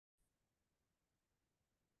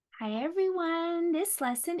Hi everyone, this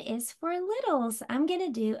lesson is for littles. I'm going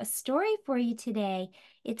to do a story for you today.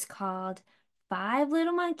 It's called Five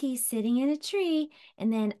Little Monkeys Sitting in a Tree,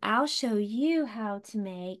 and then I'll show you how to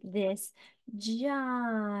make this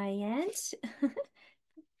giant,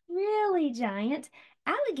 really giant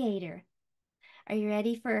alligator. Are you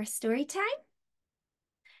ready for story time?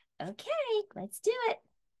 Okay, let's do it.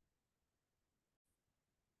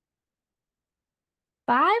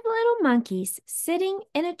 Five Little Monkeys Sitting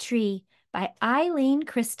in a Tree by Eileen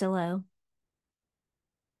Cristallo.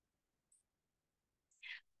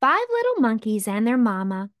 Five little monkeys and their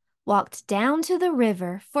mamma walked down to the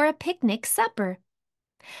river for a picnic supper.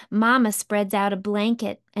 Mamma spreads out a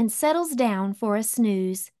blanket and settles down for a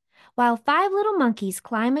snooze, while five little monkeys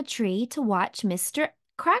climb a tree to watch Mr.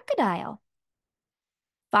 Crocodile.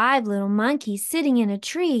 Five little monkeys sitting in a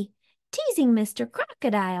tree, teasing Mr.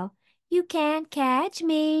 Crocodile. You can't catch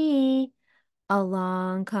me.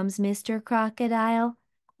 Along comes Mr. Crocodile,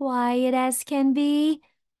 quiet as can be,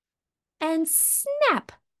 and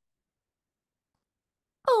snap!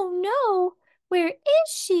 Oh no, where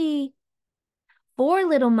is she? Four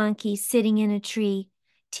little monkeys sitting in a tree,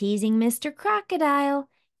 teasing Mr. Crocodile.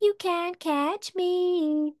 You can't catch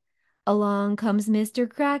me. Along comes Mr.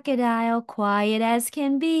 Crocodile, quiet as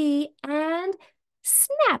can be, and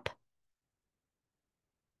snap!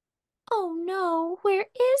 Oh no, where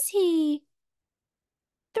is he?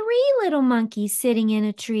 Three little monkeys sitting in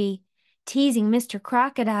a tree, teasing Mr.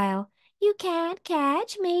 Crocodile. You can't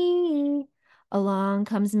catch me. Along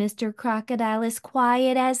comes Mr. Crocodile as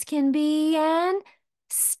quiet as can be, and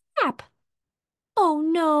snap! Oh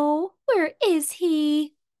no, where is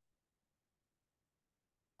he?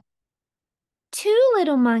 Two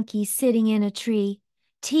little monkeys sitting in a tree,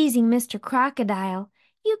 teasing Mr. Crocodile.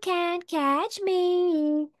 You can't catch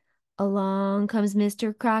me. Along comes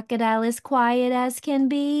Mr. Crocodile as quiet as can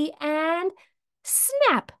be, and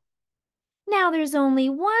snap! Now there's only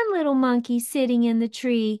one little monkey sitting in the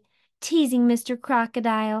tree, teasing Mr.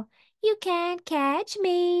 Crocodile. You can't catch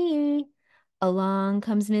me. Along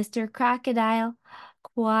comes Mr. Crocodile,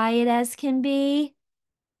 quiet as can be.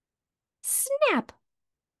 Snap!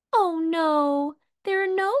 Oh no, there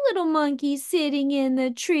are no little monkeys sitting in the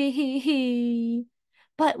tree.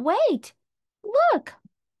 But wait, look.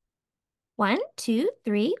 One, two,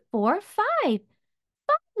 three, four, five.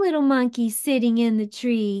 Five little monkeys sitting in the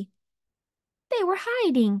tree. They were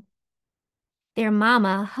hiding. Their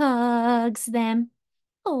mama hugs them.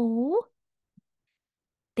 Oh,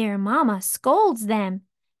 their mama scolds them.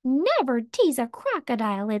 Never tease a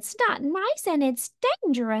crocodile. It's not nice and it's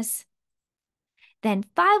dangerous. Then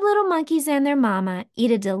five little monkeys and their mama eat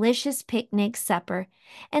a delicious picnic supper,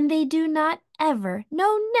 and they do not ever,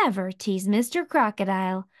 no, never tease Mr.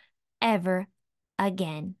 Crocodile ever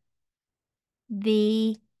again.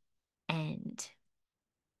 The end.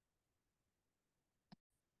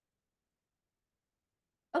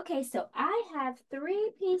 Okay, so I have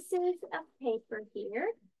three pieces of paper here.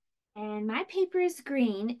 And my paper is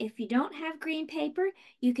green. If you don't have green paper,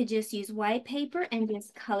 you could just use white paper and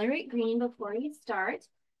just color it green before you start.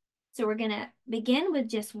 So we're going to begin with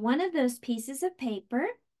just one of those pieces of paper.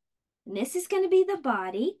 And this is going to be the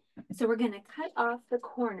body. So we're going to cut off the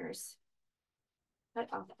corners. Cut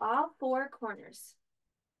off all four corners.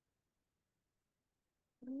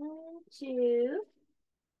 1, 2,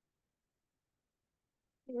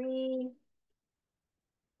 3,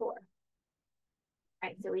 4. All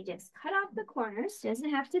right, so we just cut off the corners. Doesn't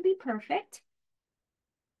have to be perfect.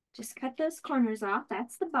 Just cut those corners off.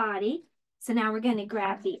 That's the body. So now we're going to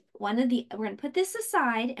grab we're going to put this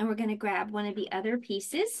aside and we're going to grab one of the other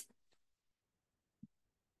pieces.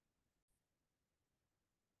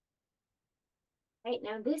 Right,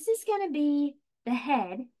 now this is going to be the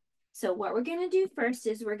head. So what we're going to do first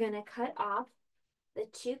is we're going to cut off the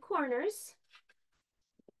two corners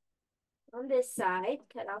on this side.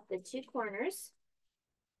 Cut off the two corners.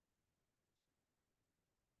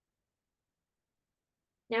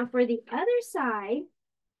 Now for the other side,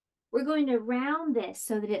 we're going to round this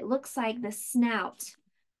so that it looks like the snout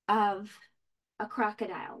of a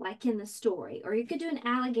crocodile, like in the story. Or you could do an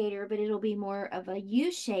alligator, but it'll be more of a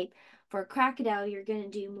U shape. For a crocodile, you're going to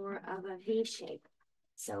do more of a V shape.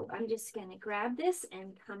 So I'm just going to grab this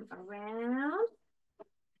and come around.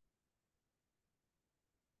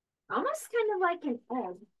 Almost kind of like an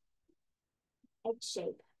egg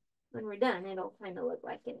shape. When we're done, it'll kind of look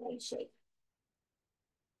like an egg shape.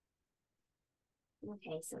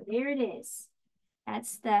 Okay, so there it is.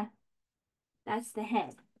 That's the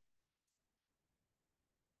head.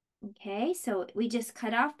 Okay, so we just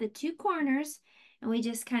cut off the two corners and we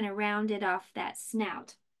just kind of rounded off that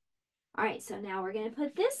snout. All right, so now we're going to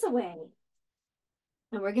put this away.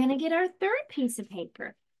 And we're going to get our third piece of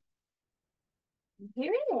paper.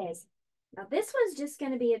 Here it is. Now this one's just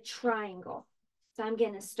going to be a triangle. So I'm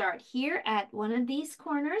going to start here at one of these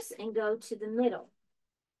corners and go to the middle.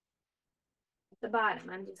 At the bottom,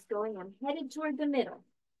 I'm headed toward the middle.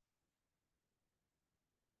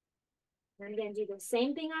 I'm going to do the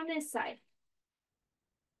same thing on this side.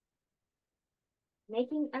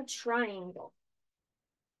 Making a triangle.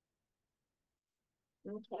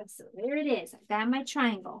 Okay, so there it is. I've got my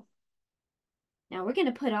triangle. Now we're going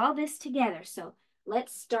to put all this together. So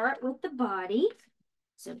let's start with the body.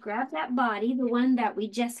 So grab that body, the one that we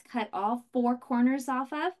just cut all four corners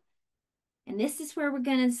off of. And this is where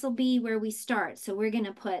this will be where we start. So we're going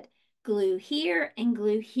to put glue here and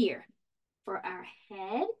glue here. For our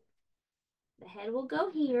head, the head will go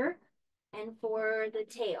here. And for the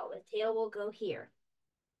tail will go here.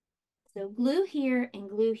 So glue here and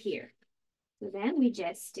glue here. So then we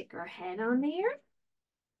just stick our head on there,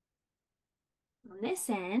 on this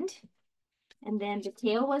end. And then the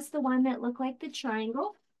tail was the one that looked like the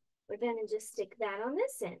triangle. We're going to just stick that on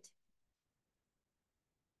this end.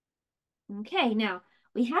 Okay, now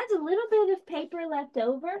we had a little bit of paper left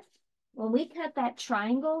over. When we cut that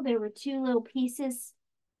triangle, there were two little pieces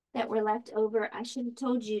that were left over. I should have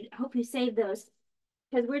told you, I hope you saved those,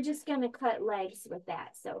 because we're just going to cut legs with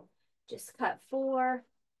that. So just cut 4.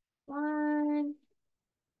 1,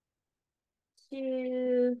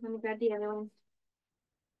 2, let me grab the other one.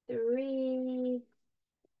 3,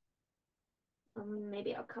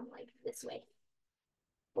 maybe I'll come like this way.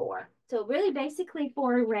 4. So really basically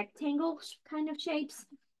 4 rectangle kind of shapes.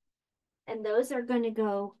 And those are going to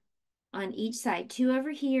go on each side, 2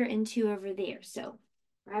 over here and 2 over there. So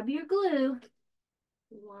grab your glue.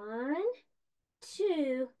 1,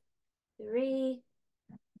 2, 3,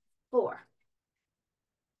 4.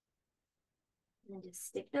 And just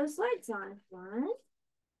stick those legs on. 1,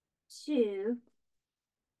 2,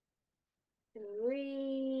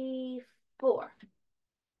 3, 4.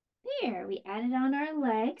 There, we added on our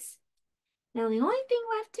legs. Now the only thing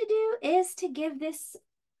left to do is to give this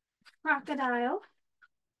crocodile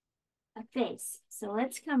a face. So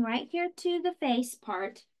let's come right here to the face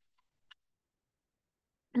part.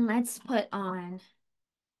 And let's put on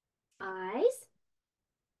eyes.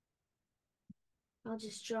 I'll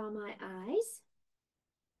just draw my eyes.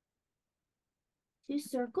 2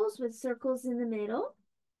 circles with circles in the middle.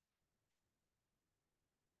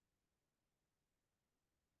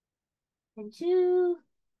 And 2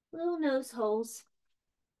 little nose holes.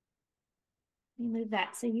 Let me move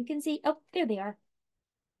that so you can see. Oh, there they are.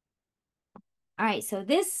 All right, so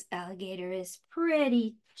this alligator is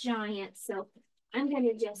pretty giant. So I'm going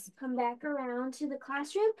to just come back around to the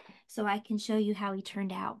classroom so I can show you how he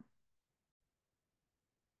turned out.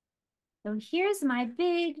 So here's my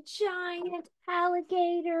big giant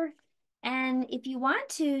alligator. And if you want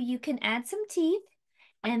to, you can add some teeth.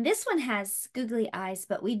 And this one has googly eyes,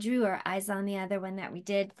 but we drew our eyes on the other one that we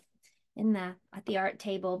did at the art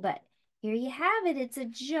table. But here you have it. It's a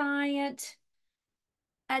giant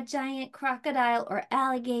crocodile or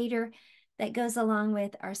alligator that goes along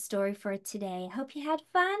with our story for today. I hope you had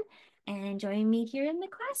fun and join me here in the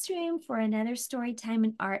classroom for another story time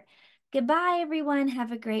in art. Goodbye, everyone.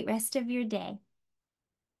 Have a great rest of your day.